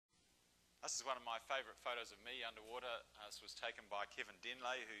This is one of my favourite photos of me underwater. This was taken by Kevin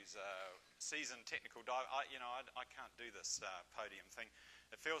Denley, who's a seasoned technical diver. I can't do this podium thing.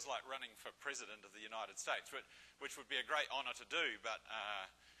 It feels like running for President of the United States, which would be a great honour to do, but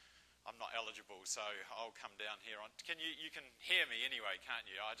I'm not eligible, so I'll come down here. You can hear me anyway, can't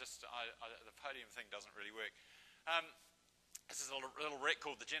you? The podium thing doesn't really work. This is a little wreck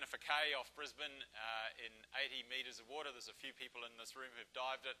called the Jennifer K off Brisbane in 80 metres of water. There's a few people in this room who've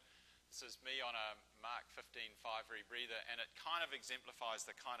dived it. This is me on a Mark 15.5 rebreather, and it kind of exemplifies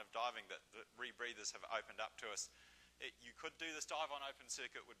the kind of diving that the rebreathers have opened up to us. You could do this dive on open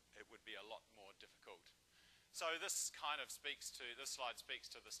circuit, it would be a lot more difficult. So this slide speaks to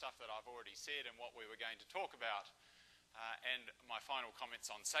the stuff that I've already said and what we were going to talk about, and my final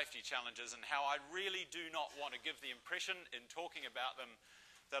comments on safety challenges and how I really do not want to give the impression in talking about them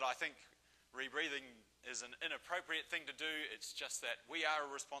that I think rebreathing is an inappropriate thing to do. It's just that we are a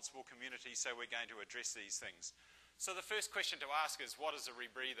responsible community, so we're going to address these things. So the first question to ask is, what is a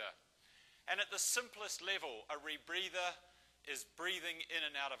rebreather? And at the simplest level, a rebreather is breathing in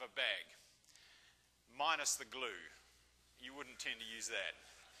and out of a bag, minus the glue. You wouldn't tend to use that.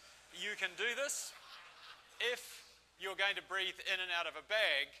 You can do this. If you're going to breathe in and out of a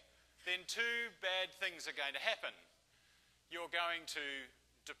bag, then two bad things are going to happen. You're going to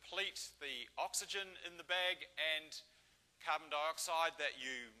deplete the oxygen in the bag, and carbon dioxide that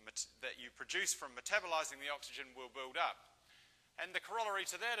you produce from metabolizing the oxygen will build up. And the corollary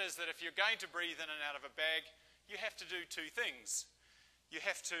to that is that if you're going to breathe in and out of a bag, you have to do two things. You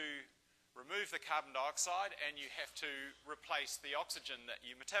have to remove the carbon dioxide, and you have to replace the oxygen that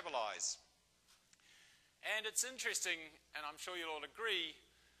you metabolize. And it's interesting, and I'm sure you'll all agree,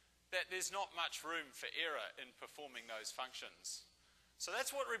 that there's not much room for error in performing those functions. So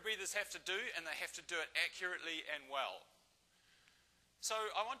that's what rebreathers have to do, and they have to do it accurately and well. So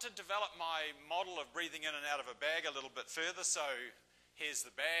I want to develop my model of breathing in and out of a bag a little bit further. So here's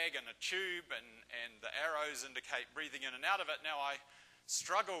the bag and a tube, and the arrows indicate breathing in and out of it. Now, I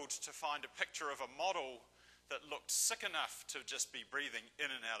struggled to find a picture of a model that looked sick enough to just be breathing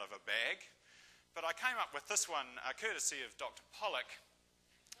in and out of a bag. But I came up with this one, courtesy of Dr. Pollock.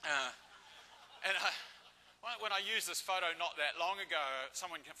 When I used this photo not that long ago,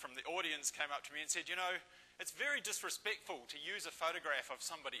 someone from the audience came up to me and said, you know, it's very disrespectful to use a photograph of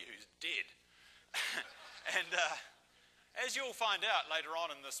somebody who's dead. And as you'll find out later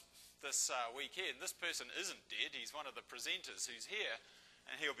on in this weekend, this person isn't dead. He's one of the presenters who's here,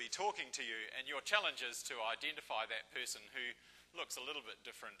 and he'll be talking to you. And your challenge is to identify that person who looks a little bit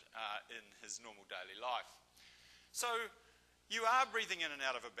different in his normal daily life. So you are breathing in and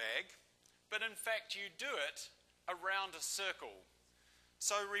out of a bag, but in fact you do it around a circle.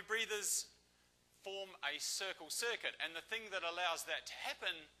 So rebreathers form a circle circuit, and the thing that allows that to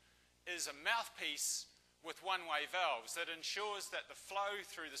happen is a mouthpiece with one-way valves that ensures that the flow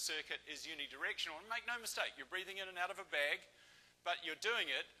through the circuit is unidirectional. And make no mistake, you're breathing in and out of a bag, but you're doing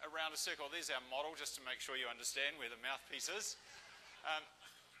it around a circle. There's our model, just to make sure you understand where the mouthpiece is.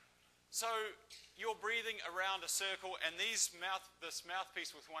 So you're breathing around a circle, and this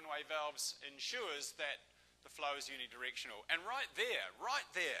mouthpiece with one-way valves ensures that the flow is unidirectional. And right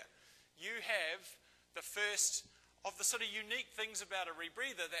there, you have the first of the sort of unique things about a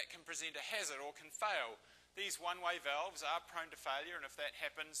rebreather that can present a hazard or can fail. These one-way valves are prone to failure, and if that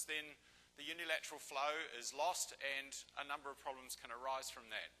happens, then the unilateral flow is lost, and a number of problems can arise from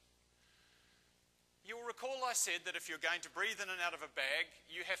that. You'll recall I said that if you're going to breathe in and out of a bag,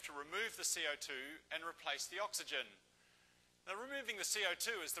 you have to remove the CO2 and replace the oxygen. Now, removing the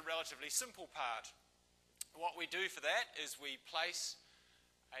CO2 is the relatively simple part. What we do for that is we place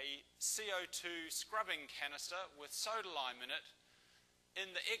a CO2 scrubbing canister with soda lime in it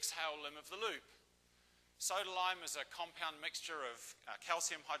in the exhale limb of the loop. Soda lime is a compound mixture of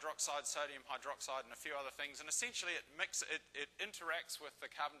calcium hydroxide, sodium hydroxide, and a few other things, and essentially it interacts with the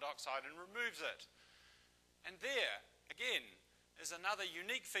carbon dioxide and removes it. And there, again, is another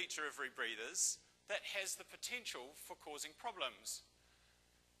unique feature of rebreathers that has the potential for causing problems.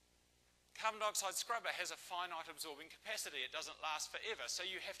 Carbon dioxide scrubber has a finite absorbing capacity. It doesn't last forever, so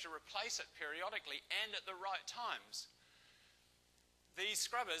you have to replace it periodically and at the right times. These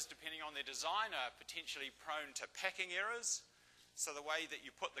scrubbers, depending on their design, are potentially prone to packing errors, so the way that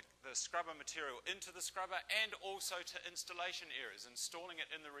you put the scrubber material into the scrubber, and also to installation errors, installing it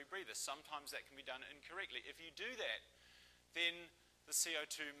in the rebreather. Sometimes that can be done incorrectly. If you do that, then the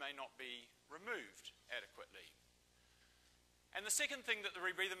CO2 may not be removed adequately. And the second thing that the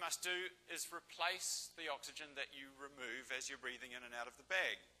rebreather must do is replace the oxygen that you remove as you're breathing in and out of the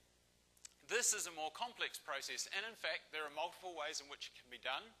bag. This is a more complex process, and in fact there are multiple ways in which it can be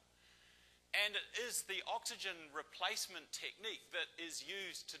done. And it is the oxygen replacement technique that is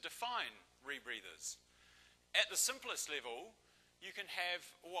used to define rebreathers. At the simplest level, you can have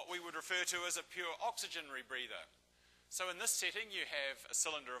what we would refer to as a pure oxygen rebreather. So in this setting, you have a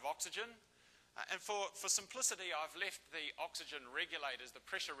cylinder of oxygen. And for simplicity, I've left the oxygen regulators, the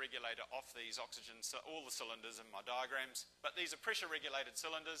pressure regulator, off these oxygen, so all the cylinders in my diagrams. But these are pressure regulated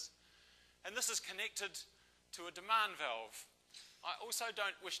cylinders. And this is connected to a demand valve. I also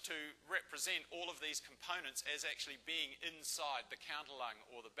don't wish to represent all of these components as actually being inside the counterlung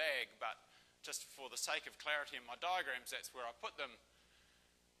or the bag, but just for the sake of clarity in my diagrams, that's where I put them.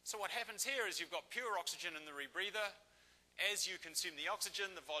 So what happens here is you've got pure oxygen in the rebreather. As you consume the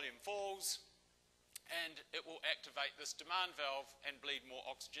oxygen, the volume falls, and it will activate this demand valve and bleed more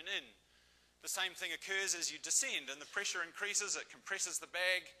oxygen in. The same thing occurs as you descend, and the pressure increases, it compresses the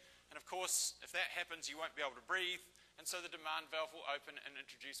bag, and of course, if that happens, you won't be able to breathe. And so the demand valve will open and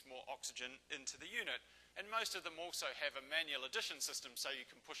introduce more oxygen into the unit. And most of them also have a manual addition system, so you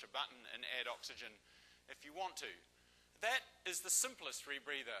can push a button and add oxygen if you want to. That is the simplest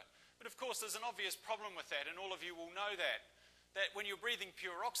rebreather. But of course there's an obvious problem with that, and all of you will know that when you're breathing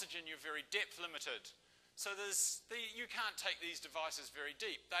pure oxygen, you're very depth limited. So you can't take these devices very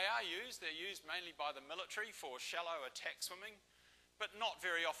deep. They're used mainly by the military for shallow attack swimming, but not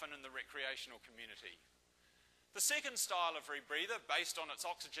very often in the recreational community. The second style of rebreather, based on its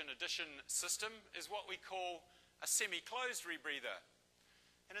oxygen addition system, is what we call a semi-closed rebreather.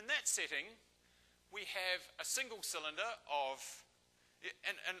 And in that setting, we have a single cylinder of,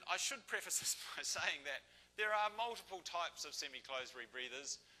 and I should preface this by saying that there are multiple types of semi-closed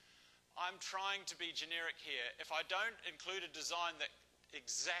rebreathers. I'm trying to be generic here. If I don't include a design that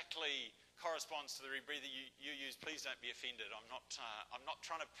exactly corresponds to the rebreather you use, please don't be offended. I'm not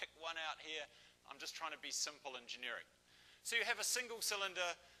trying to pick one out here. I'm just trying to be simple and generic. So you have a single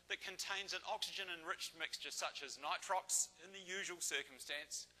cylinder that contains an oxygen-enriched mixture such as nitrox in the usual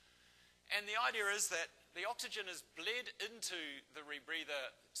circumstance. And the idea is that the oxygen is bled into the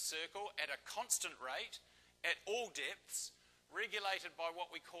rebreather circle at a constant rate at all depths, regulated by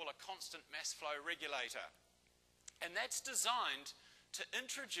what we call a constant mass flow regulator. And that's designed to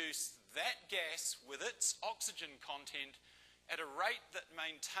introduce that gas with its oxygen content at a rate that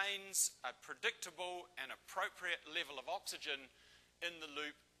maintains a predictable and appropriate level of oxygen in the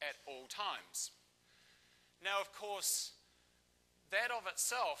loop at all times. Now, of course, that of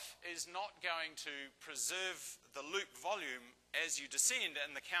itself is not going to preserve the loop volume as you descend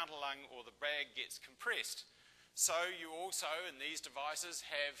and the counterlung or the bag gets compressed. So you also, in these devices,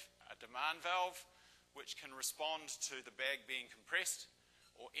 have a demand valve which can respond to the bag being compressed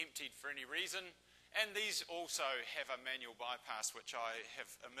or emptied for any reason. And these also have a manual bypass, which I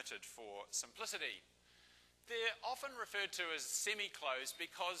have omitted for simplicity. They're often referred to as semi-closed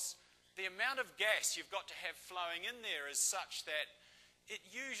because the amount of gas you've got to have flowing in there is such that it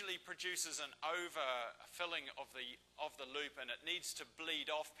usually produces an overfilling of the loop, and it needs to bleed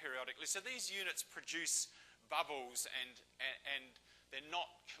off periodically. So these units produce bubbles, and they're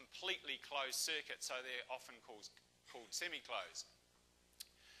not completely closed circuit, so they're often called semi-closed.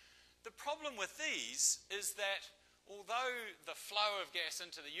 The problem with these is that although the flow of gas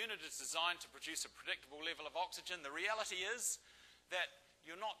into the unit is designed to produce a predictable level of oxygen, the reality is that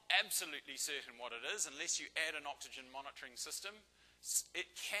you're not absolutely certain what it is unless you add an oxygen monitoring system.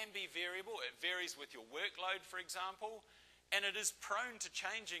 It can be variable. It varies with your workload, for example, and it is prone to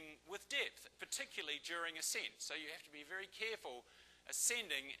changing with depth, particularly during ascent. So you have to be very careful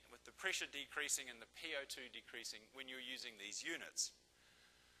ascending with the pressure decreasing and the PO2 decreasing when you're using these units.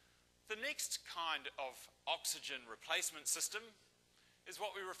 The next kind of oxygen replacement system is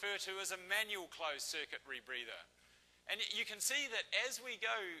what we refer to as a manual closed circuit rebreather. And you can see that as we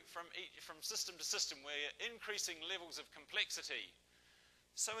go from system to system, we're increasing levels of complexity.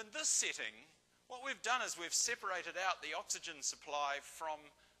 So in this setting, what we've done is we've separated out the oxygen supply from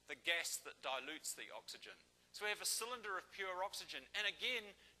the gas that dilutes the oxygen. So we have a cylinder of pure oxygen, and again,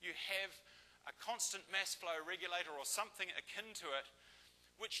 you have a constant mass flow regulator or something akin to it,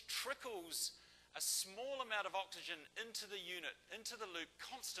 which trickles a small amount of oxygen into the unit, into the loop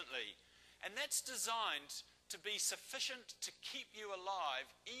constantly. And that's designed to be sufficient to keep you alive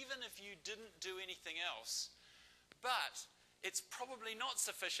even if you didn't do anything else. But it's probably not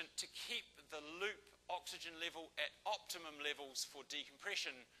sufficient to keep the loop oxygen level at optimum levels for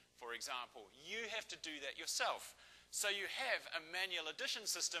decompression, for example. You have to do that yourself. So you have a manual addition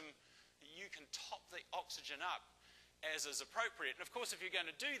system. You can top the oxygen up as is appropriate. And of course, if you're going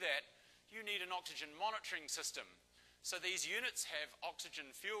to do that, you need an oxygen monitoring system. So these units have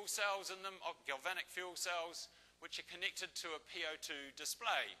oxygen fuel cells in them, galvanic fuel cells, which are connected to a PO2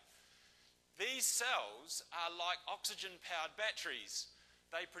 display. These cells are like oxygen-powered batteries.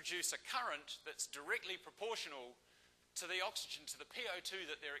 They produce a current that's directly proportional to the oxygen, to the PO2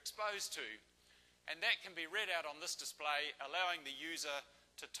 that they're exposed to. And that can be read out on this display, allowing the user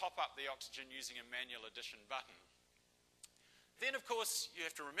to top up the oxygen using a manual addition button. Then, of course, you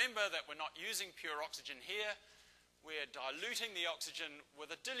have to remember that we're not using pure oxygen here. We're diluting the oxygen with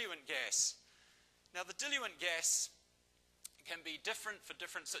a diluent gas. Now, the diluent gas can be different for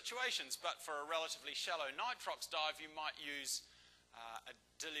different situations, but for a relatively shallow nitrox dive, you might use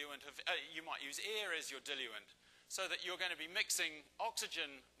you might use air as your diluent, so that you're going to be mixing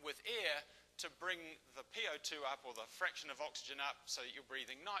oxygen with air to bring the PO2 up, or the fraction of oxygen up, so that you're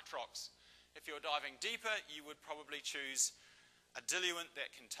breathing nitrox. If you're diving deeper, you would probably choose a diluent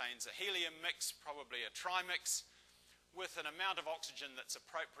that contains a helium mix, probably a trimix, with an amount of oxygen that's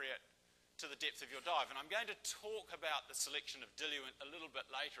appropriate to the depth of your dive. And I'm going to talk about the selection of diluent a little bit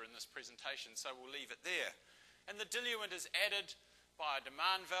later in this presentation, so we'll leave it there. And the diluent is added by a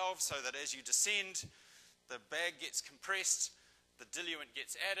demand valve, so that as you descend, the bag gets compressed, the diluent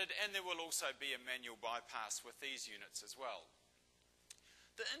gets added, and there will also be a manual bypass with these units as well.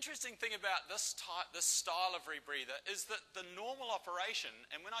 The interesting thing about this style of rebreather is that the normal operation,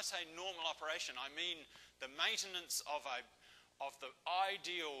 and when I say normal operation, I mean the maintenance of the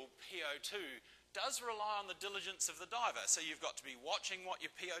ideal PO2, does rely on the diligence of the diver. So you've got to be watching what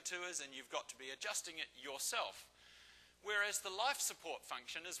your PO2 is, and you've got to be adjusting it yourself. Whereas the life support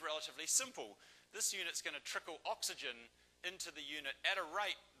function is relatively simple. This unit's going to trickle oxygen into the unit at a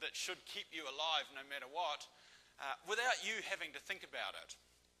rate that should keep you alive no matter what, without you having to think about it.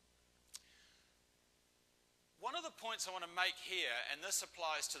 One of the points I want to make here, and this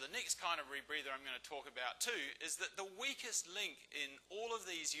applies to the next kind of rebreather I'm going to talk about too, is that the weakest link in all of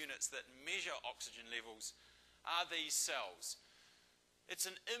these units that measure oxygen levels are these cells. It's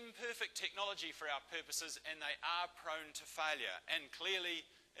an imperfect technology for our purposes, and they are prone to failure. And clearly,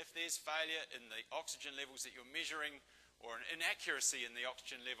 if there's failure in the oxygen levels that you're measuring, or an inaccuracy in the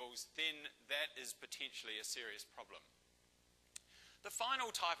oxygen levels, then that is potentially a serious problem. The final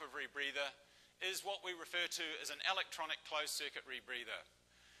type of rebreather is what we refer to as an electronic closed-circuit rebreather.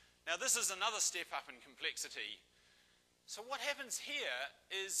 Now, this is another step up in complexity. So what happens here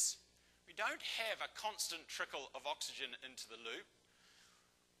is we don't have a constant trickle of oxygen into the loop.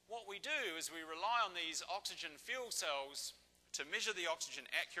 What we do is we rely on these oxygen fuel cells to measure the oxygen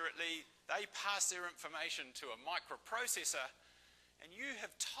accurately. They pass their information to a microprocessor, and you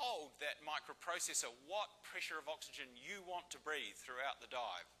have told that microprocessor what pressure of oxygen you want to breathe throughout the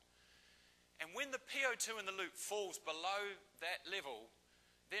dive. And when the PO2 in the loop falls below that level,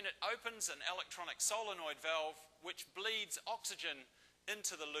 then it opens an electronic solenoid valve which bleeds oxygen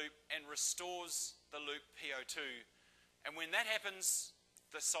into the loop and restores the loop PO2. And when that happens,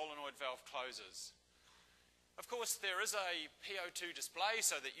 the solenoid valve closes. Of course, there is a PO2 display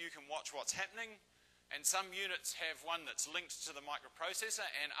so that you can watch what's happening, and some units have one that's linked to the microprocessor,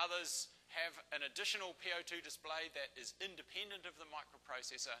 and others have an additional PO2 display that is independent of the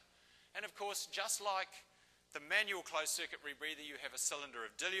microprocessor. And of course, just like the manual closed-circuit rebreather, you have a cylinder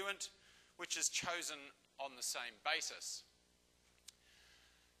of diluent, which is chosen on the same basis.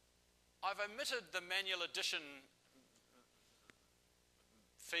 I've omitted the manual addition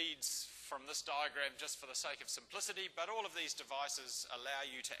feeds from this diagram just for the sake of simplicity, but all of these devices allow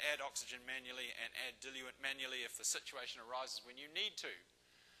you to add oxygen manually and add diluent manually if the situation arises when you need to.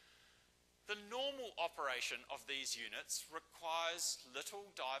 The normal operation of these units requires little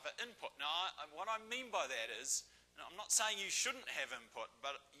diver input. Now, what I mean by that is, I'm not saying you shouldn't have input,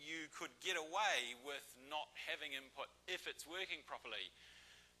 but you could get away with not having input if it's working properly.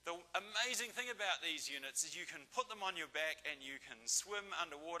 The amazing thing about these units is you can put them on your back and you can swim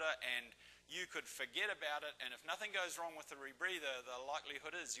underwater and you could forget about it, and if nothing goes wrong with the rebreather, the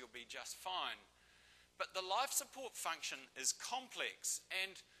likelihood is you'll be just fine. But the life support function is complex,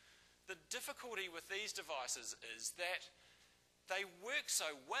 and the difficulty with these devices is that they work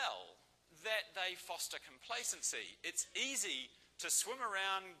so well that they foster complacency. It's easy to swim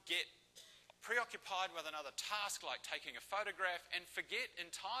around, get preoccupied with another task like taking a photograph, and forget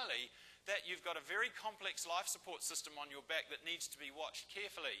entirely that you've got a very complex life support system on your back that needs to be watched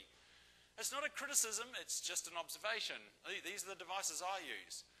carefully. It's not a criticism, it's just an observation. These are the devices I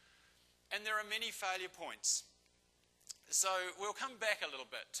use. And there are many failure points. So we'll come back a little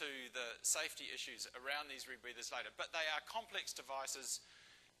bit to the safety issues around these rebreathers later, but they are complex devices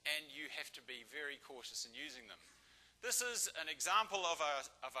and you have to be very cautious in using them. This is an example of an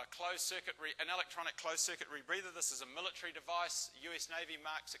electronic closed-circuit rebreather. This is a military device, US Navy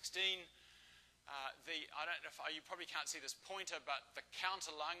Mark 16. I don't know if you probably can't see this pointer, but the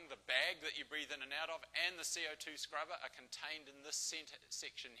counter lung, the bag that you breathe in and out of, and the CO2 scrubber are contained in this center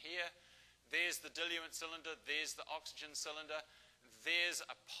section here. There's the diluent cylinder, there's the oxygen cylinder, there's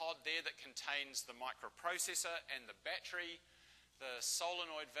a pod there that contains the microprocessor and the battery. The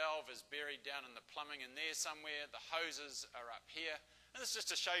solenoid valve is buried down in the plumbing in there somewhere. The hoses are up here. And this is just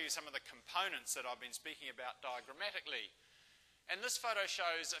to show you some of the components that I've been speaking about diagrammatically. And this photo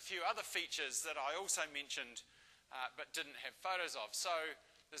shows a few other features that I also mentioned but didn't have photos of. So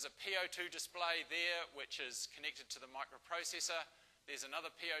there's a PO2 display there which is connected to the microprocessor. There's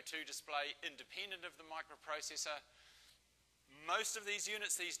another PO2 display independent of the microprocessor. Most of these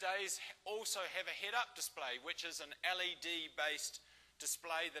units these days also have a head-up display, which is an LED-based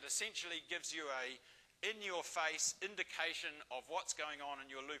display that essentially gives you a in-your-face indication of what's going on in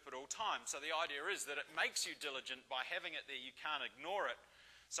your loop at all times. So the idea is that it makes you diligent by having it there. You can't ignore it.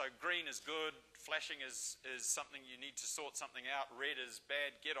 So green is good, flashing is something you need to sort something out, red is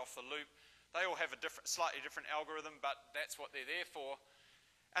bad, get off the loop. They all have a slightly different algorithm, but that's what they're there for.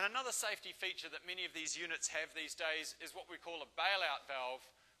 And another safety feature that many of these units have these days is what we call a bailout valve,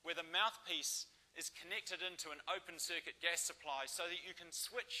 where the mouthpiece is connected into an open circuit gas supply so that you can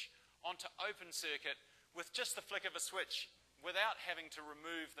switch onto open circuit with just the flick of a switch without having to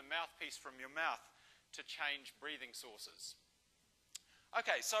remove the mouthpiece from your mouth to change breathing sources.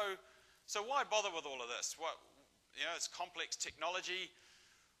 Okay, so why bother with all of this? It's complex technology.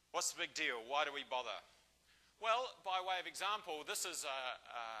 What's the big deal? Why do we bother? Well, by way of example, this is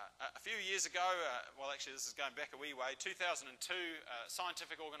a few years ago, well actually this is going back a wee way, 2002, a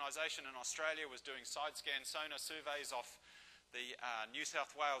scientific organisation in Australia was doing side-scan sonar surveys off the New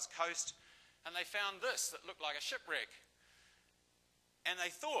South Wales coast, and they found this that looked like a shipwreck. And they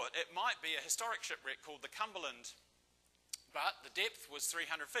thought it might be a historic shipwreck called the Cumberland, but the depth was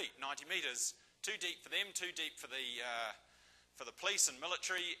 300 feet, 90 metres, too deep for them, too deep for the police and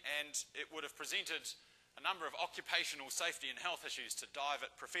military, and it would have presented a number of occupational safety and health issues to dive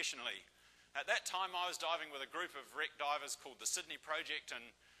it professionally. At that time I was diving with a group of wreck divers called the Sydney Project,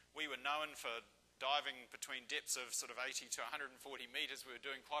 and we were known for diving between depths of sort of 80 to 140 metres. We were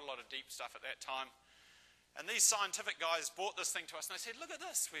doing quite a lot of deep stuff at that time. And these scientific guys brought this thing to us and they said, look at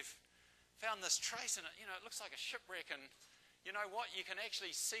this, we've found this trace and it looks like a shipwreck, and you know what, you can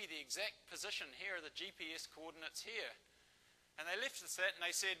actually see the exact position. Here are the GPS coordinates here. And they left us that and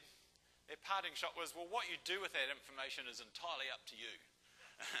they said, their parting shot was, well, what you do with that information is entirely up to you.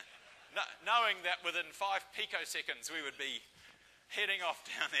 Knowing that within 5 picoseconds we would be heading off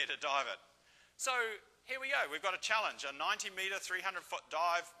down there to dive it. So here we go, we've got a challenge, a 90-metre, 300-foot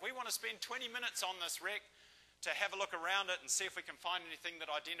dive. We want to spend 20 minutes on this wreck to have a look around it and see if we can find anything that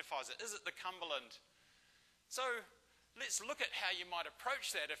identifies it. Is it the Cumberland? So let's look at how you might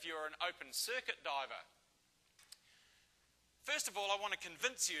approach that if you're an open circuit diver. First of all, I want to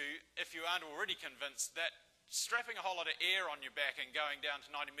convince you, if you aren't already convinced, that strapping a whole lot of air on your back and going down to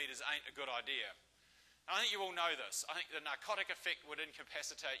 90 metres ain't a good idea. I think you all know this. I think the narcotic effect would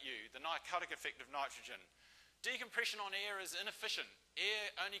incapacitate you, the narcotic effect of nitrogen. Decompression on air is inefficient.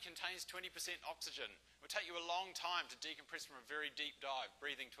 Air only contains 20% oxygen. It would take you a long time to decompress from a very deep dive,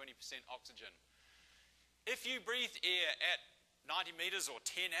 breathing 20% oxygen. If you breathe air at 90 metres or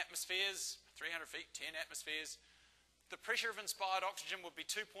 10 atmospheres, 300 feet, 10 atmospheres, the pressure of inspired oxygen would be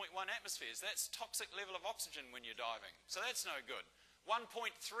 2.1 atmospheres. That's toxic level of oxygen when you're diving. So that's no good. 1.3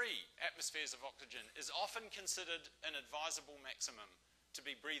 atmospheres of oxygen is often considered an advisable maximum to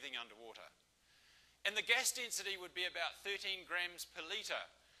be breathing underwater. And the gas density would be about 13 grams per litre.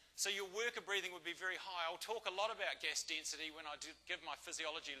 So your worker breathing would be very high. I'll talk a lot about gas density when I give my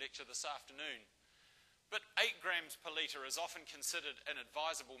physiology lecture this afternoon. But 8 grams per litre is often considered an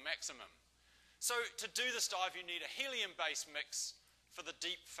advisable maximum. So to do this dive, you need a helium-based mix for the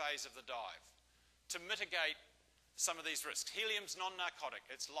deep phase of the dive to mitigate some of these risks. Helium's non-narcotic,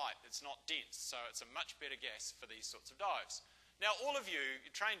 it's light, it's not dense, so it's a much better gas for these sorts of dives. Now all of you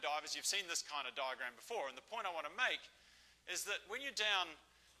trained divers, you've seen this kind of diagram before, and the point I want to make is that when you're down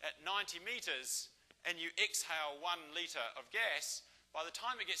at 90 metres and you exhale 1 litre of gas, by the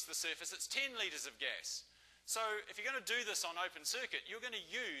time it gets to the surface it's 10 litres of gas. So if you're going to do this on open circuit, you're going to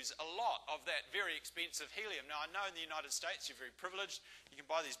use a lot of that very expensive helium. Now I know in the United States you're very privileged. You can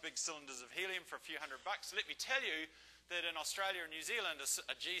buy these big cylinders of helium for a few $100. Let me tell you that in Australia and New Zealand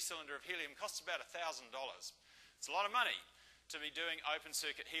a G cylinder of helium costs about $1,000. It's a lot of money to be doing open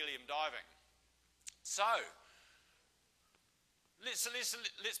circuit helium diving. So let's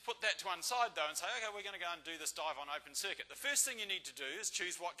put that to one side though and say, okay, we're going to go and do this dive on open circuit. The first thing you need to do is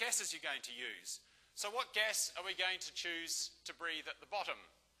choose what gases you're going to use. So what gas are we going to choose to breathe at the bottom?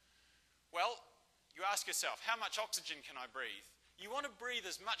 Well, you ask yourself, how much oxygen can I breathe? You want to breathe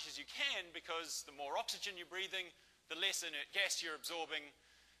as much as you can because the more oxygen you're breathing, the less inert gas you're absorbing,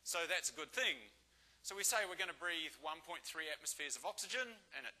 so that's a good thing. So we say we're going to breathe 1.3 atmospheres of oxygen,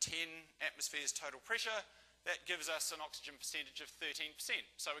 and at 10 atmospheres total pressure, that gives us an oxygen percentage of 13%.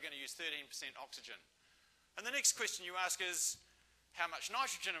 So we're going to use 13% oxygen. And the next question you ask is, how much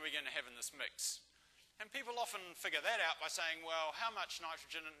nitrogen are we going to have in this mix? And people often figure that out by saying, well, how much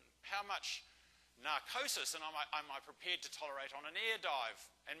nitrogen and how much narcosis and am I prepared to tolerate on an air dive?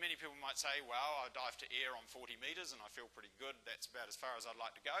 And many people might say, well, I dive to air on 40 metres and I feel pretty good. That's about as far as I'd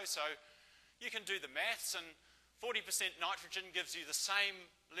like to go. So you can do the maths, and 40% nitrogen gives you the same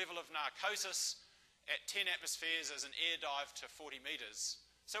level of narcosis at 10 atmospheres as an air dive to 40 metres.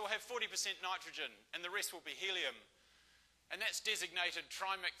 So we'll have 40% nitrogen and the rest will be helium. And that's designated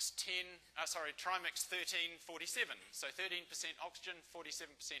trimix 1347. So 13% oxygen,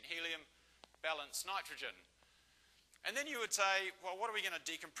 47% helium, balanced nitrogen. And then you would say, well, what are we going to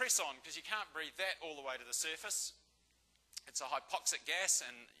decompress on? Because you can't breathe that all the way to the surface. It's a hypoxic gas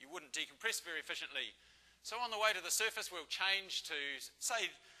and you wouldn't decompress very efficiently. So on the way to the surface, we'll change to,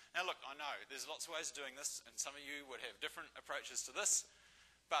 say, now look, I know there's lots of ways of doing this and some of you would have different approaches to this,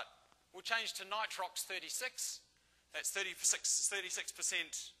 but we'll change to nitrox 36. That's 36%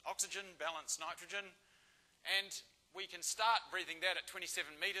 oxygen, balanced nitrogen, and we can start breathing that at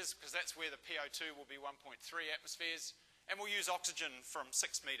 27 metres because that's where the PO2 will be 1.3 atmospheres, and we'll use oxygen from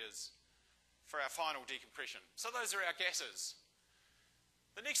 6 metres for our final decompression. So those are our gases.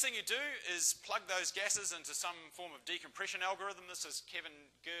 The next thing you do is plug those gases into some form of decompression algorithm. This is Kevin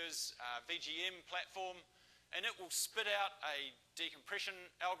Gur's VGM platform, and it will spit out a decompression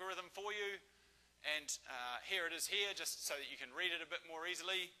algorithm for you. And here it is here, just so that you can read it a bit more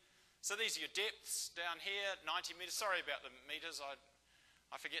easily. So these are your depths down here, 90 metres. Sorry about the metres. I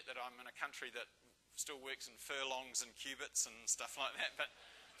forget that I'm in a country that still works in furlongs and cubits and stuff like that.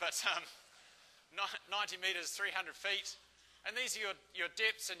 But 90 metres, 300 feet. And these are your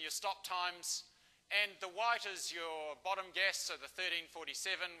depths and your stop times. And the white is your bottom gas, so the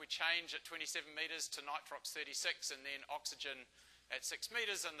 1347. We change at 27 metres to nitrox 36 and then oxygen at 6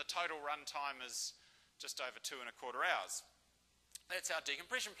 metres, and the total run time is just over 2.25 hours. That's our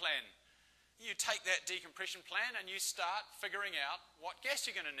decompression plan. You take that decompression plan and you start figuring out what gas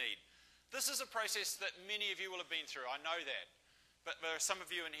you're going to need. This is a process that many of you will have been through, I know that, but there are some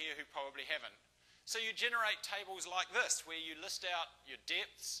of you in here who probably haven't. So you generate tables like this, where you list out your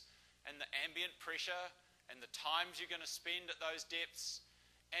depths and the ambient pressure and the times you're going to spend at those depths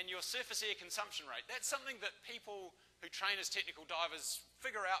and your surface air consumption rate. That's something that people who train as technical divers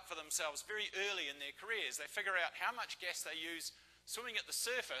figure out for themselves very early in their careers. They figure out how much gas they use swimming at the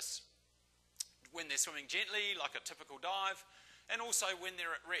surface when they're swimming gently, like a typical dive, and also when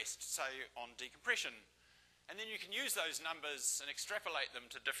they're at rest, say on decompression. And then you can use those numbers and extrapolate them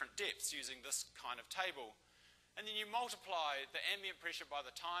to different depths using this kind of table. And then you multiply the ambient pressure by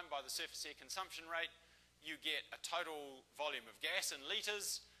the time, by the surface air consumption rate, you get a total volume of gas in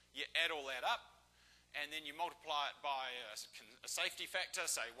litres, you add all that up, and then you multiply it by a safety factor,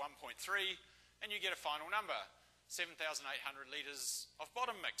 say 1.3, and you get a final number. 7,800 litres of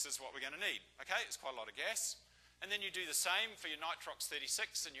bottom mix is what we're going to need. Okay, it's quite a lot of gas. And then you do the same for your nitrox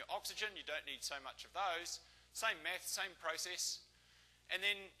 36 and your oxygen. You don't need so much of those. Same math, same process. And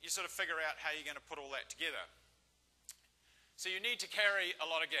then you sort of figure out how you're going to put all that together. So you need to carry a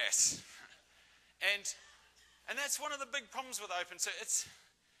lot of gas. and that's one of the big problems with open. So it's,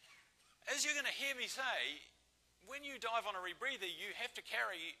 as you're going to hear me say, when you dive on a rebreather, you have to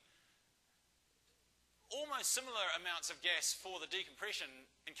carry almost similar amounts of gas for the decompression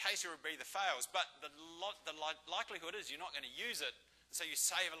in case your rebreather fails, but the likelihood is you're not going to use it, so you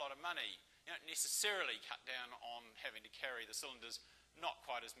save a lot of money. You don't necessarily cut down on having to carry the cylinders, not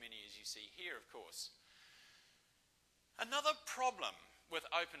quite as many as you see here, of course. Another problem with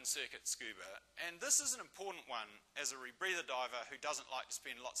open circuit scuba, and this is an important one as a rebreather diver who doesn't like to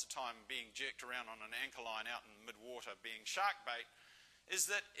spend lots of time being jerked around on an anchor line out in mid-water being shark bait, is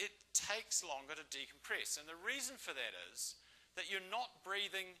that it takes longer to decompress. And the reason for that is that you're not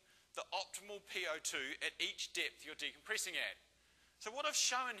breathing the optimal PO2 at each depth you're decompressing at. So what I've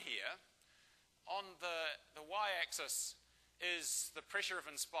shown here on the y-axis is the pressure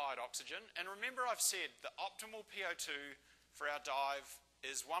of inspired oxygen. And remember I've said the optimal PO2 for our dive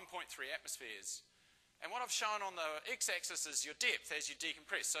is 1.3 atmospheres. And what I've shown on the x-axis is your depth as you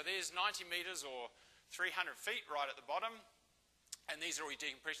decompress. So there's 90 metres or 300 feet right at the bottom. And these are all your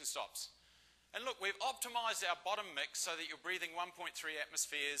decompression stops. And look, we've optimised our bottom mix so that you're breathing 1.3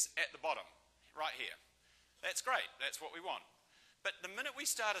 atmospheres at the bottom, right here. That's great, that's what we want. But the minute we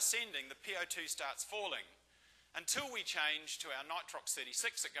start ascending, the PO2 starts falling until we change to our nitrox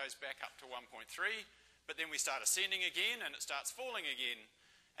 36, it goes back up to 1.3, but then we start ascending again and it starts falling again,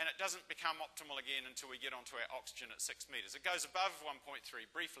 and it doesn't become optimal again until we get onto our oxygen at 6 meters. It goes above 1.3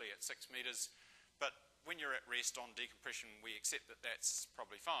 briefly at 6 meters, but when you're at rest on decompression, we accept that that's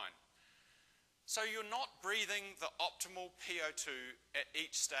probably fine. So you're not breathing the optimal PO2 at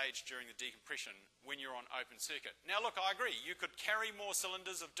each stage during the decompression when you're on open circuit. Now look, I agree, you could carry more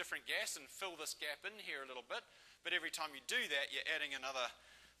cylinders of different gas and fill this gap in here a little bit, but every time you do that, you're adding another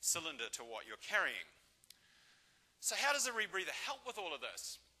cylinder to what you're carrying. So how does a rebreather help with all of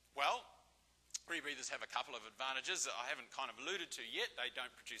this? Well, rebreathers have a couple of advantages that I haven't kind of alluded to yet. They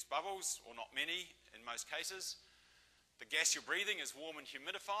don't produce bubbles, or not many in most cases. The gas you're breathing is warm and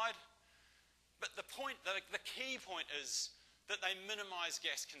humidified. But the key point is that they minimize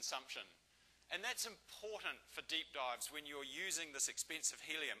gas consumption. And that's important for deep dives when you're using this expensive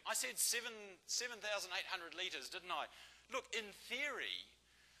helium. I said 7,800 litres, didn't I? Look, in theory,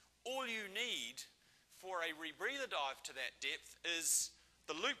 all you need for a rebreather dive to that depth is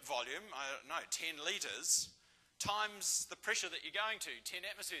the loop volume, I don't know, 10 litres, times the pressure that you're going to, 10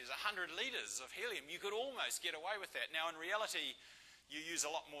 atmospheres, 100 litres of helium. You could almost get away with that. Now, in reality, you use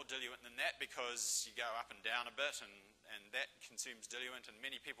a lot more diluent than that because you go up and down a bit, and that consumes diluent, and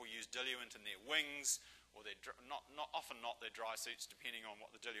many people use diluent in their wings, or their often not their dry suits, depending on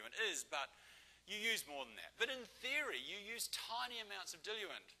what the diluent is, but you use more than that. But in theory, you use tiny amounts of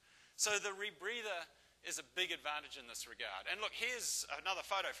diluent. So the rebreather is a big advantage in this regard. And look, here's another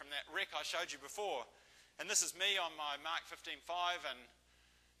photo from that wreck I showed you before, and this is me on my Mark 15.5,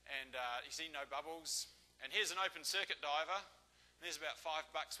 and you see no bubbles. And here's an open circuit diver. There's about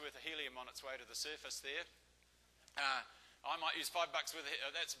 $5 worth of helium on its way to the surface there. I might use $5 worth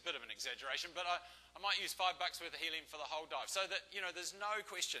of, that's a bit of an exaggeration, but I might use $5 worth of helium for the whole dive. So that, there's no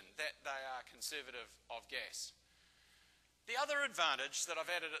question that they are conservative of gas. The other advantage that I've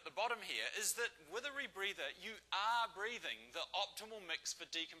added at the bottom here is that with a rebreather, you are breathing the optimal mix for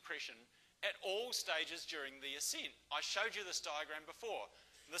decompression at all stages during the ascent. I showed you this diagram before.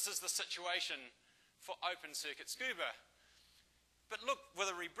 This is the situation for open circuit scuba. But look, with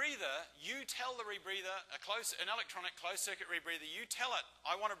a rebreather, you tell the rebreather, an electronic closed-circuit rebreather, you tell it,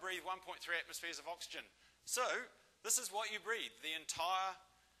 I want to breathe 1.3 atmospheres of oxygen. So, this is what you breathe the entire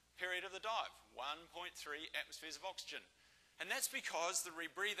period of the dive, 1.3 atmospheres of oxygen. And that's because the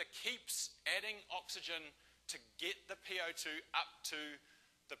rebreather keeps adding oxygen to get the PO2 up to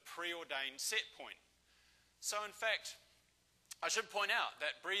the preordained set point. So, in fact, I should point out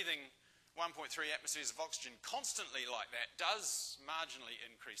that breathing 1.3 atmospheres of oxygen constantly like that does marginally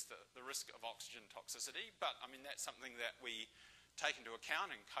increase the risk of oxygen toxicity, but I mean that's something that we take into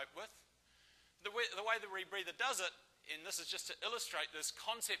account and cope with. The way the rebreather does it, and this is just to illustrate this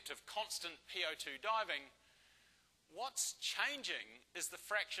concept of constant PO2 diving, what's changing is the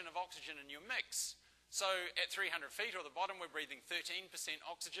fraction of oxygen in your mix. So at 300 feet or the bottom we're breathing 13%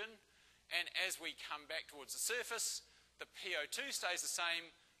 oxygen, and as we come back towards the surface the PO2 stays the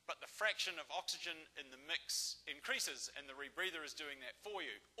same, but the fraction of oxygen in the mix increases, and the rebreather is doing that for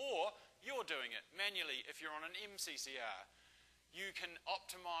you. Or you're doing it manually if you're on an MCCR. You can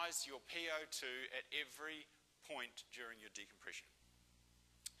optimize your PO2 at every point during your decompression.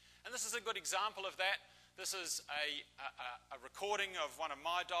 And this is a good example of that. This is a recording of one of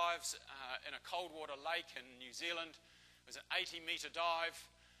my dives in a cold water lake in New Zealand. It was an 80-meter dive,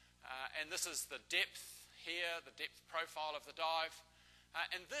 and this is the depth here, the depth profile of the dive.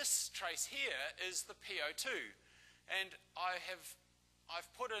 And this trace here is the PO2, and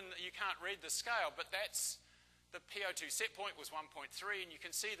I've put in, you can't read the scale, but that's the PO2 set point was 1.3, and you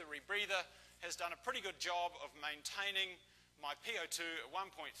can see the rebreather has done a pretty good job of maintaining my PO2 at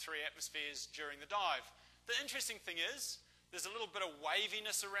 1.3 atmospheres during the dive. The interesting thing is there's a little bit of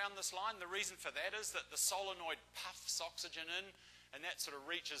waviness around this line. The reason for that is that the solenoid puffs oxygen in, and that sort of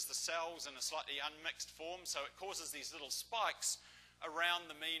reaches the cells in a slightly unmixed form, so it causes these little spikes around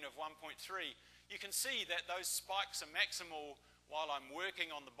the mean of 1.3. You can see that those spikes are maximal while I'm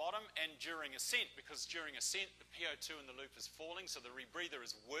working on the bottom and during ascent, because during ascent the PO2 in the loop is falling, so the rebreather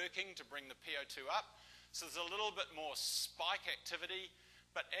is working to bring the PO2 up. So there's a little bit more spike activity,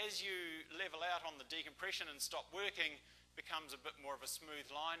 but as you level out on the decompression and stop working, it becomes a bit more of a smooth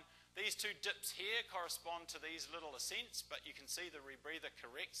line. These two dips here correspond to these little ascents, but you can see the rebreather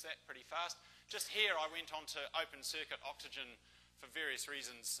corrects that pretty fast. Just here I went on to open circuit oxygen for various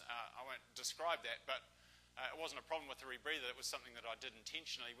reasons. I won't describe that, but it wasn't a problem with the rebreather. It was something that I did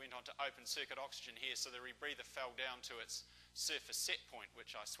intentionally. Went on to open circuit oxygen here, so the rebreather fell down to its surface set point,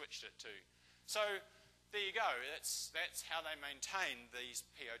 which I switched it to. So there you go. That's how they maintain these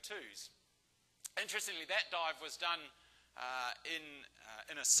PO2s. Interestingly, that dive was done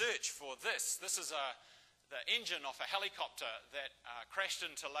in a search for this. This is the engine off a helicopter that crashed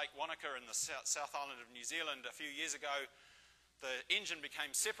into Lake Wanaka in the South Island of New Zealand a few years ago. The engine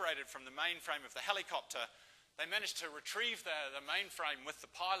became separated from the mainframe of the helicopter. They managed to retrieve the mainframe with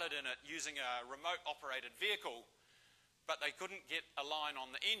the pilot in it using a remote operated vehicle, but they couldn't get a line on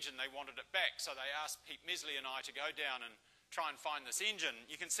the engine. They wanted it back, so they asked Pete Mesley and I to go down and try and find this engine.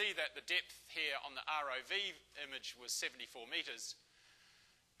 You can see that the depth here on the ROV image was 74 metres.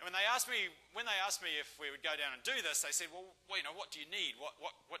 And when they asked me if we would go down and do this, they said, well, you know, what do you need?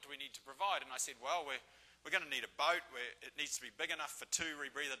 What do we need to provide? And I said, well, we're going to need a boat. It needs to be big enough for 2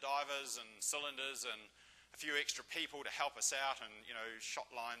 rebreather divers and cylinders and a few extra people to help us out, and, you know, shot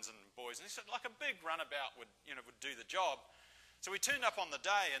lines and buoys. And he said, like a big runabout would do the job. So we turned up on the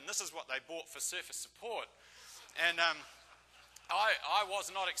day, and this is what they bought for surface support. And I was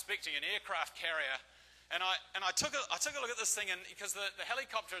not expecting an aircraft carrier. And I took a look at this thing, and because the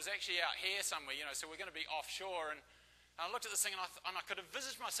helicopter is actually out here somewhere, you know, so we're going to be offshore. And I looked at this thing, and I could have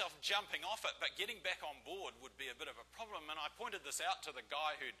envisaged myself jumping off it, but getting back on board would be a bit of a problem. And I pointed this out to the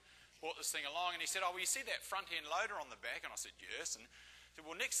guy who'd brought this thing along, and he said, oh, well, you see that front end loader on the back? And I said, yes. And he said,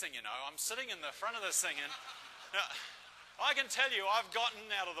 well, next thing you know, I'm sitting in the front of this thing, and now, I can tell you I've gotten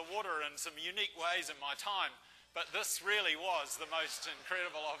out of the water in some unique ways in my time, but this really was the most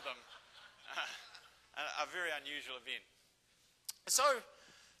incredible of them. A very unusual event. So,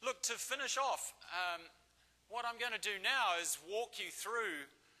 look, to finish off, what I'm going to do now is walk you through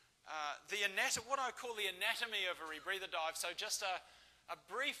what I call the anatomy of a rebreather dive. So just a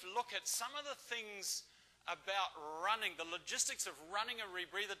brief look at some of the things about running, the logistics of running a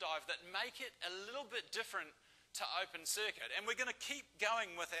rebreather dive that make it a little bit different to open circuit. And we're going to keep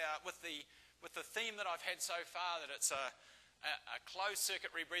going with the theme that I've had so far, that it's a closed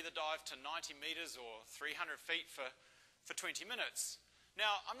circuit rebreather dive to 90 metres or 300 feet for 20 minutes.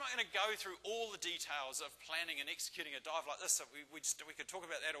 Now, I'm not going to go through all the details of planning and executing a dive like this. We could talk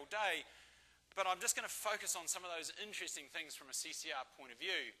about that all day. But I'm just going to focus on some of those interesting things from a CCR point of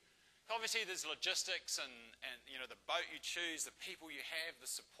view. Obviously, there's logistics and you know, the boat you choose, the people you have, the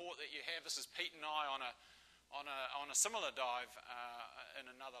support that you have. This is Pete and I on a similar dive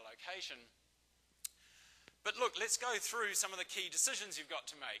in another location. But look, let's go through some of the key decisions you've got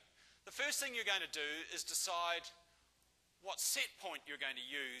to make. The first thing you're going to do is decide what set point you're going to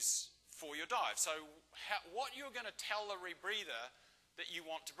use for your dive. So what you're going to tell the rebreather that you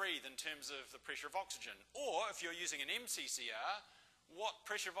want to breathe in terms of the pressure of oxygen. Or, if you're using an MCCR, what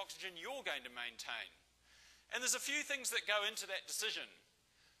pressure of oxygen you're going to maintain. And there's a few things that go into that decision.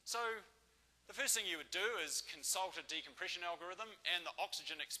 So, the first thing you would do is consult a decompression algorithm and the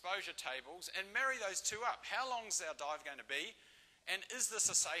oxygen exposure tables and marry those two up. How long is our dive going to be? And is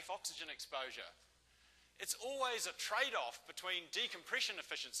this a safe oxygen exposure? It's always a trade-off between decompression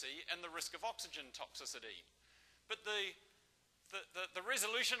efficiency and the risk of oxygen toxicity. But the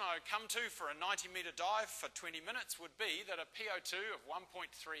resolution I would come to for a 90-metre dive for 20 minutes would be that a PO2 of 1.3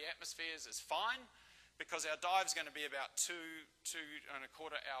 atmospheres is fine, because our dive is going to be about 2.25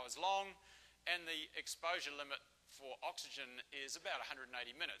 hours long, and the exposure limit for oxygen is about 180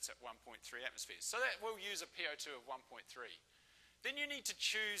 minutes at 1.3 atmospheres. So that will use a PO2 of 1.3. Then you need to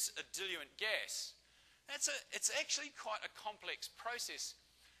choose a diluent gas. It's actually quite a complex process.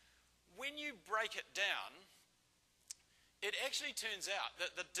 When you break it down, it actually turns out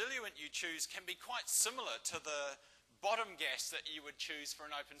that the diluent you choose can be quite similar to the bottom gas that you would choose for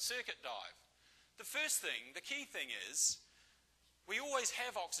an open circuit dive. The first thing, the key thing is, we always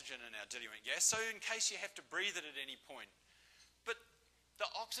have oxygen in our diluent gas, so in case you have to breathe it at any point. But the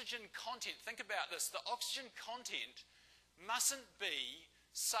oxygen content, think about this, the oxygen content mustn't be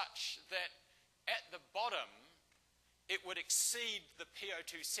such that at the bottom it would exceed the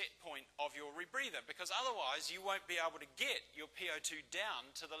PO2 set point of your rebreather, because otherwise you won't be able to get your PO2 down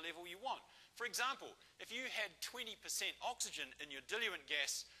to the level you want. For example, if you had 20% oxygen in your diluent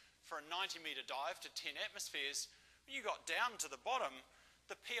gas for a 90-metre dive to 10 atmospheres, when you got down to the bottom,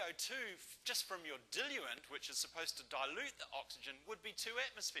 the PO2 just from your diluent, which is supposed to dilute the oxygen, would be 2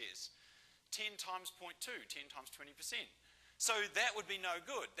 atmospheres. 10 times 0.2, 10 times 20%. So that would be no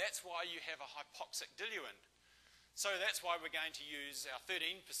good. That's why you have a hypoxic diluent. So that's why we're going to use our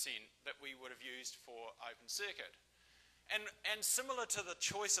 13% that we would have used for open circuit. And similar to the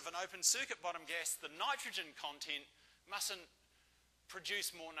choice of an open circuit bottom gas, the nitrogen content mustn't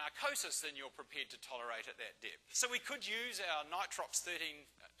produce more narcosis than you're prepared to tolerate at that depth. So we could use our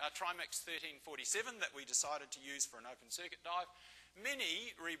Trimix 1347 that we decided to use for an open circuit dive,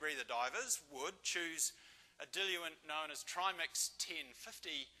 Many rebreather divers would choose a diluent known as Trimix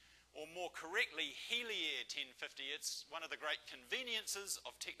 1050, or more correctly, Heliair 1050. It's one of the great conveniences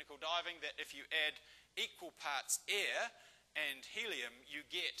of technical diving that if you add equal parts air and helium, you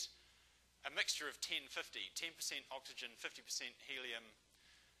get a mixture of 1050, 10% oxygen, 50% helium,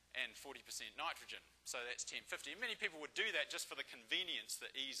 and 40% nitrogen. So that's 1050. Many people would do that just for the convenience, the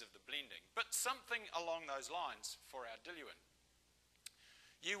ease of the blending. But something along those lines for our diluent.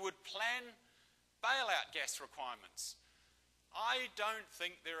 You would plan bailout gas requirements. I don't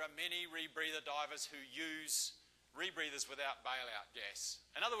think there are many rebreather divers who use rebreathers without bailout gas.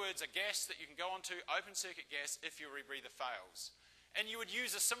 In other words, a gas that you can go onto, open circuit gas, if your rebreather fails. And you would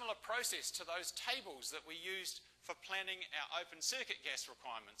use a similar process to those tables that we used for planning our open circuit gas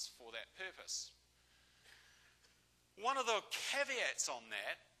requirements for that purpose. One of the caveats on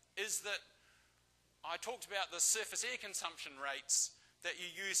that is that I talked about the surface air consumption rates that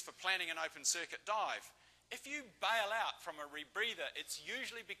you use for planning an open circuit dive. If you bail out from a rebreather, it's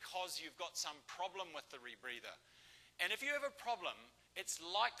usually because you've got some problem with the rebreather. And if you have a problem, it's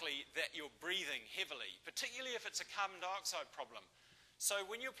likely that you're breathing heavily, particularly if it's a carbon dioxide problem. So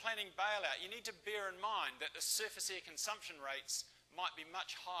when you're planning bailout, you need to bear in mind that the surface air consumption rates might be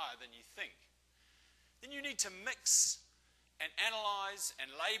much higher than you think. Then you need to mix and analyze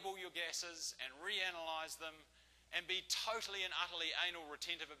and label your gases and reanalyze them and be totally and utterly anal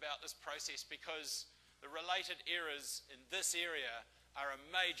retentive about this process, because the related errors in this area are a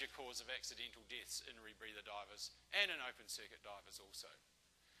major cause of accidental deaths in rebreather divers and in open circuit divers also.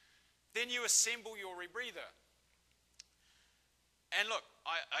 Then you assemble your rebreather. And look,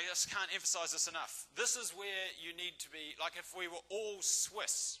 I just can't emphasize this enough. This is where you need to be, like if we were all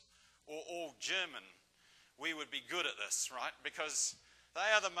Swiss or all German, we would be good at this, right? Because they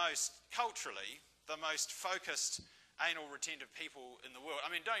are the most, culturally, the most focused anal retentive people in the world.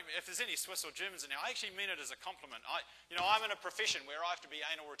 I mean, if there's any Swiss or Germans in there, I actually mean it as a compliment. I'm in a profession where I have to be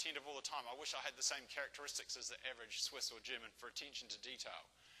anal retentive all the time. I wish I had the same characteristics as the average Swiss or German for attention to detail.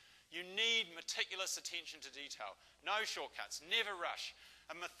 You need meticulous attention to detail. No shortcuts, never rush.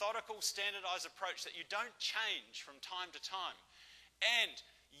 A methodical, standardized approach that you don't change from time to time. And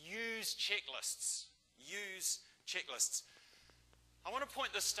use checklists. Use checklists. I want to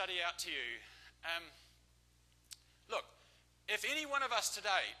point this study out to you. Look, if any one of us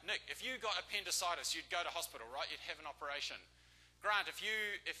today, Nick, if you got appendicitis, you'd go to hospital, right? You'd have an operation. Grant, if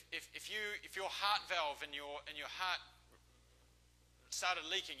your heart valve in your heart started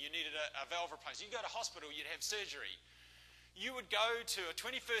leaking, you needed a valve replaced, you'd go to hospital, you'd have surgery. You would go to a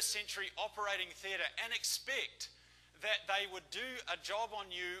 21st century operating theatre and expect that they would do a job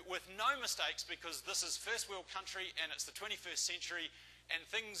on you with no mistakes, because this is first world country and it's the 21st century and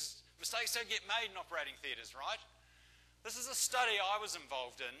mistakes don't get made in operating theatres, right? This is a study I was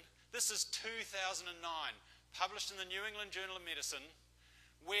involved in. This is 2009, published in the New England Journal of Medicine,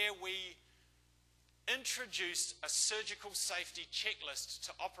 where we introduced a surgical safety checklist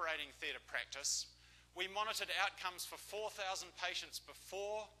to operating theatre practice. We monitored outcomes for 4,000 patients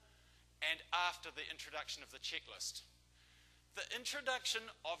before and after the introduction of the checklist. The introduction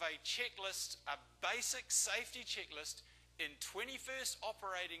of a checklist, a basic safety checklist in 21st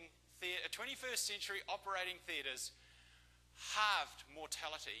century operating theatres, halved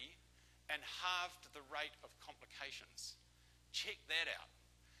mortality and halved the rate of complications. Check that out.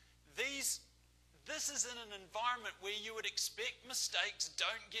 This is in an environment where you would expect mistakes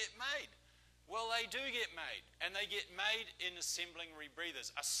don't get made. Well, they do get made, and they get made in assembling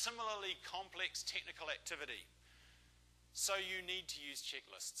rebreathers, a similarly complex technical activity. So you need to use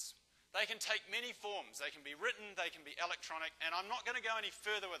checklists. They can take many forms. They can be written, they can be electronic, and I'm not going to go any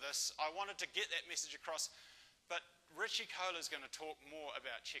further with this. I wanted to get that message across, but Richie Kohler is going to talk more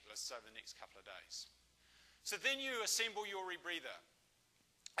about checklists over the next couple of days. So then you assemble your rebreather,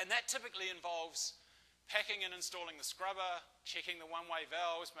 and that typically involves packing and installing the scrubber, checking the one-way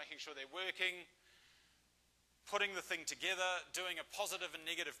valves, making sure they're working, putting the thing together, doing a positive and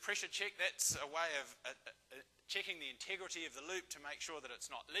negative pressure check. That's a way of checking the integrity of the loop to make sure that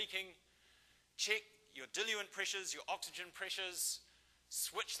it's not leaking. Check your diluent pressures, your oxygen pressures,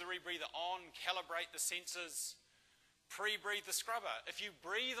 switch the rebreather on, calibrate the sensors, pre-breathe the scrubber. If you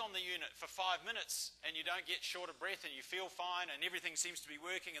breathe on the unit for 5 minutes and you don't get short of breath and you feel fine and everything seems to be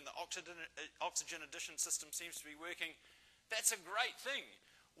working and the oxygen addition system seems to be working, that's a great thing.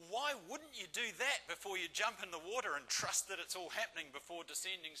 Why wouldn't you do that before you jump in the water and trust that it's all happening before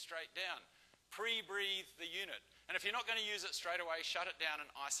descending straight down? Pre-breathe the unit. And if you're not going to use it straight away, shut it down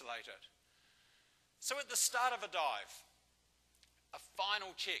and isolate it. So at the start of a dive, a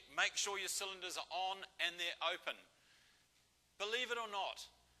final check. Make sure your cylinders are on and they're open. believe it or not,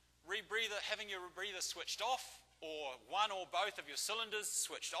 having your rebreather switched off, or one or both of your cylinders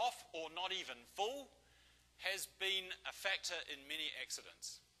switched off, or not even full, has been a factor in many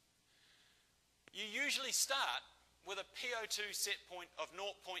accidents. You usually start with a PO2 set point of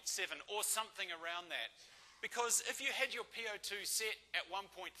 0.7 or something around that. Because if you had your PO2 set at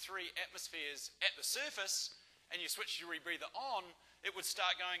 1.3 atmospheres at the surface and you switched your rebreather on, it would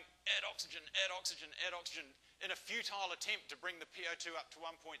start going add oxygen, add oxygen, add oxygen in a futile attempt to bring the PO2 up to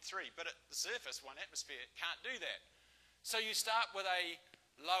 1.3. But at the surface, 1 atmosphere, it can't do that. So you start with a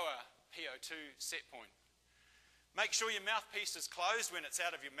lower PO2 set point. Make sure your mouthpiece is closed when it's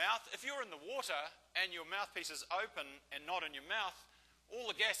out of your mouth. If you're in the water and your mouthpiece is open and not in your mouth, all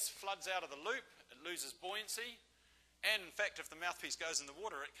the gas floods out of the loop, it loses buoyancy, and in fact, if the mouthpiece goes in the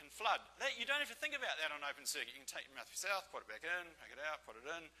water, it can flood. You don't have to think about that on open circuit. You can take your mouthpiece out, put it back in, take it out, put it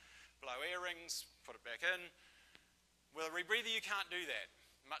in, blow air rings, put it back in. With a rebreather, you can't do that.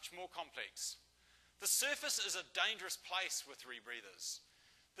 Much more complex. The surface is a dangerous place with rebreathers.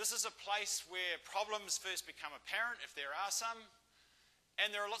 This is a place where problems first become apparent, if there are some,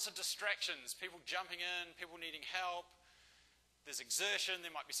 and there are lots of distractions, people jumping in, people needing help, there's exertion, there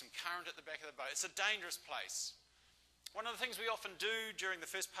might be some current at the back of the boat. It's a dangerous place. One of the things we often do during the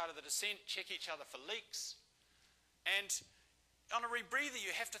first part of the descent, check each other for leaks, and on a rebreather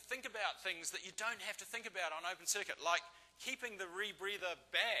you have to think about things that you don't have to think about on open circuit, like keeping the rebreather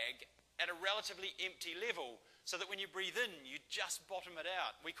bag at a relatively empty level, so that when you breathe in, you just bottom it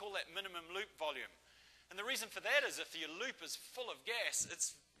out. We call that minimum loop volume. And the reason for that is if your loop is full of gas,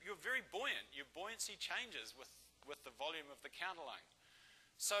 you're very buoyant. Your buoyancy changes with the volume of the counterlung.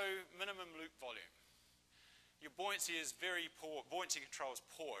 So minimum loop volume. Your buoyancy is very poor. Buoyancy control is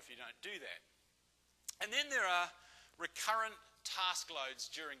poor if you don't do that. And then there are recurrent task loads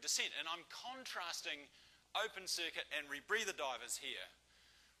during descent. And I'm contrasting open circuit and rebreather divers here.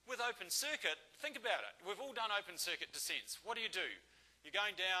 With open circuit, think about it. We've all done open circuit descents. What do? You're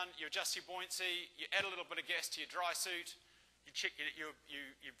going down, you adjust your buoyancy, you add a little bit of gas to your dry suit, you check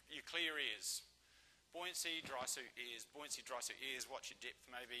you clear ears. Buoyancy, dry suit, ears, buoyancy, dry suit, ears, watch your depth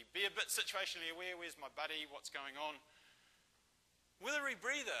maybe. Be a bit situationally aware, where's my buddy, what's going on. With a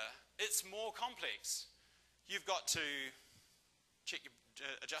rebreather, it's more complex. You've got to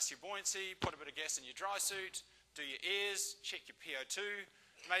adjust your buoyancy, put a bit of gas in your dry suit, do your ears, check your PO2,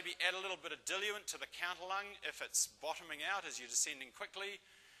 maybe add a little bit of diluent to the counterlung if it's bottoming out as you're descending quickly.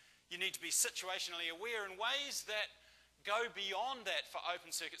 You need to be situationally aware in ways that go beyond that for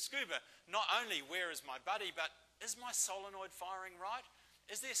open circuit scuba. Not only where is my buddy, but is my solenoid firing right?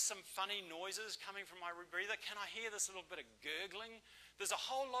 Is there some funny noises coming from my rebreather? Can I hear this little bit of gurgling? There's a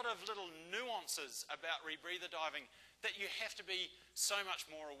whole lot of little nuances about rebreather diving that you have to be so much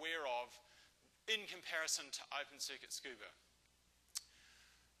more aware of in comparison to open circuit scuba.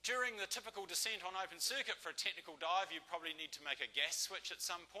 During the typical descent on open circuit for a technical dive, you probably need to make a gas switch at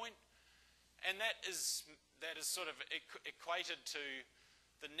some point, and that is sort of equated to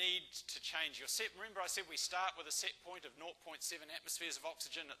the need to change your set. Remember I said we start with a set point of 0.7 atmospheres of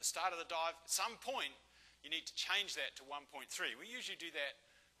oxygen at the start of the dive. At some point, you need to change that to 1.3. We usually do that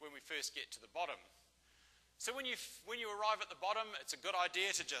when we first get to the bottom. So when you arrive at the bottom, it's a good idea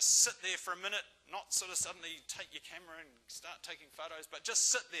to just sit there for a minute, not sort of suddenly take your camera and start taking photos, but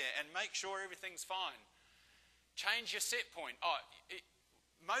just sit there and make sure everything's fine. Change your set point.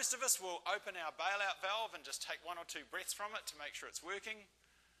 Most of us will open our bailout valve and just take 1 or 2 breaths from it to make sure it's working.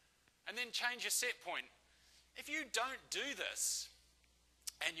 And then change your set point. If you don't do this,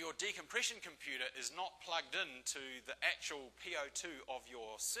 and your decompression computer is not plugged into the actual PO2 of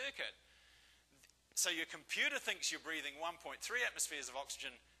your circuit, so your computer thinks you're breathing 1.3 atmospheres of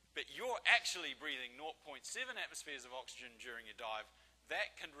oxygen, but you're actually breathing 0.7 atmospheres of oxygen during your dive,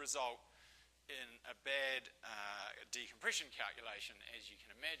 that can result in a bad decompression calculation, as you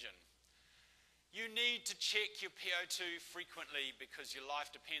can imagine. You need to check your PO2 frequently because your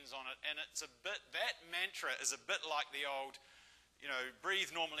life depends on it, and that mantra is a bit like the old,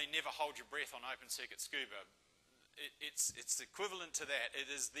 breathe normally, never hold your breath on open circuit scuba. It's equivalent to that. It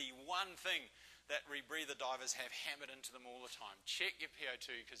is the one thing that rebreather divers have hammered into them all the time. Check your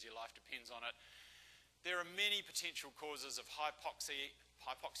PO2 because your life depends on it. There are many potential causes of hypoxia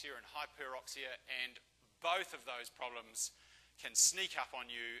and hyperoxia, and both of those problems can sneak up on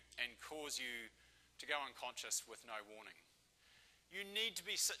you and cause you to go unconscious with no warning. You need to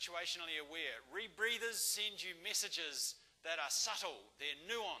be situationally aware. Rebreathers send you messages that are subtle, they're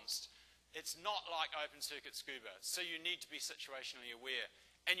nuanced. It's not like open circuit scuba, so you need to be situationally aware.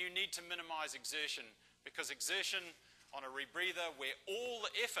 And you need to minimize exertion, because exertion on a rebreather where all the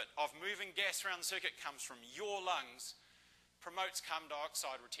effort of moving gas around the circuit comes from your lungs promotes carbon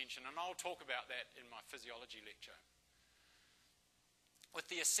dioxide retention, and I'll talk about that in my physiology lecture. With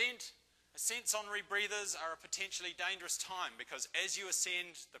the ascents on rebreathers are a potentially dangerous time because as you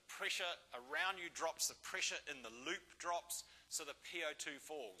ascend, the pressure around you drops, the pressure in the loop drops, so the PO2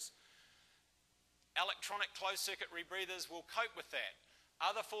 falls. Electronic closed-circuit rebreathers will cope with that.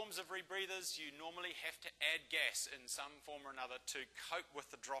 Other forms of rebreathers, you normally have to add gas in some form or another to cope with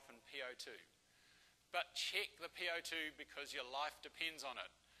the drop in PO2. But check the PO2 because your life depends on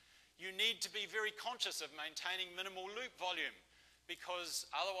it. You need to be very conscious of maintaining minimal loop volume because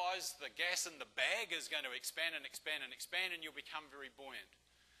otherwise the gas in the bag is going to expand and expand and expand and you'll become very buoyant.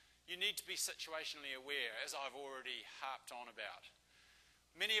 You need to be situationally aware, as I've already harped on about.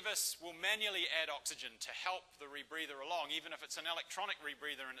 Many of us will manually add oxygen to help the rebreather along. Even if it's an electronic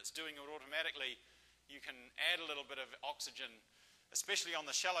rebreather and it's doing it automatically, you can add a little bit of oxygen, especially on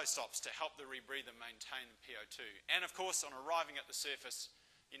the shallow stops, to help the rebreather maintain the PO2. And of course, on arriving at the surface,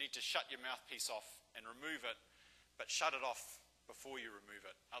 you need to shut your mouthpiece off and remove it, but shut it off before you remove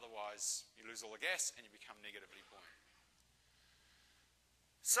it. Otherwise, you lose all the gas and you become negatively buoyant.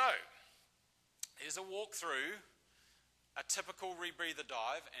 So, here's a walkthrough a typical rebreather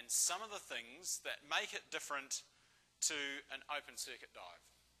dive and some of the things that make it different to an open circuit dive.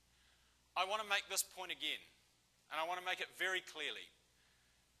 I want to make this point again, and I want to make it very clearly.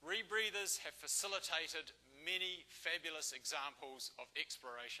 Rebreathers have facilitated many fabulous examples of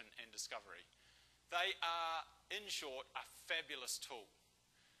exploration and discovery. They are, in short, a fabulous tool.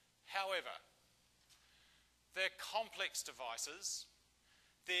 However, they're complex devices.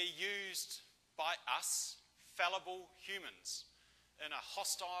 They're used by us, fallible humans, in a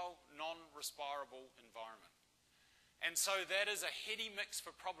hostile, non-respirable environment. And so that is a heady mix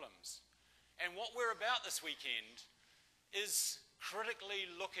for problems. And what we're about this weekend is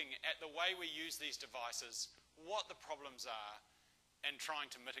critically looking at the way we use these devices, what the problems are, and trying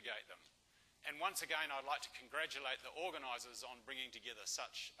to mitigate them. And once again, I'd like to congratulate the organisers on bringing together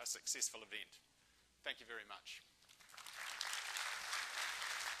such a successful event. Thank you very much.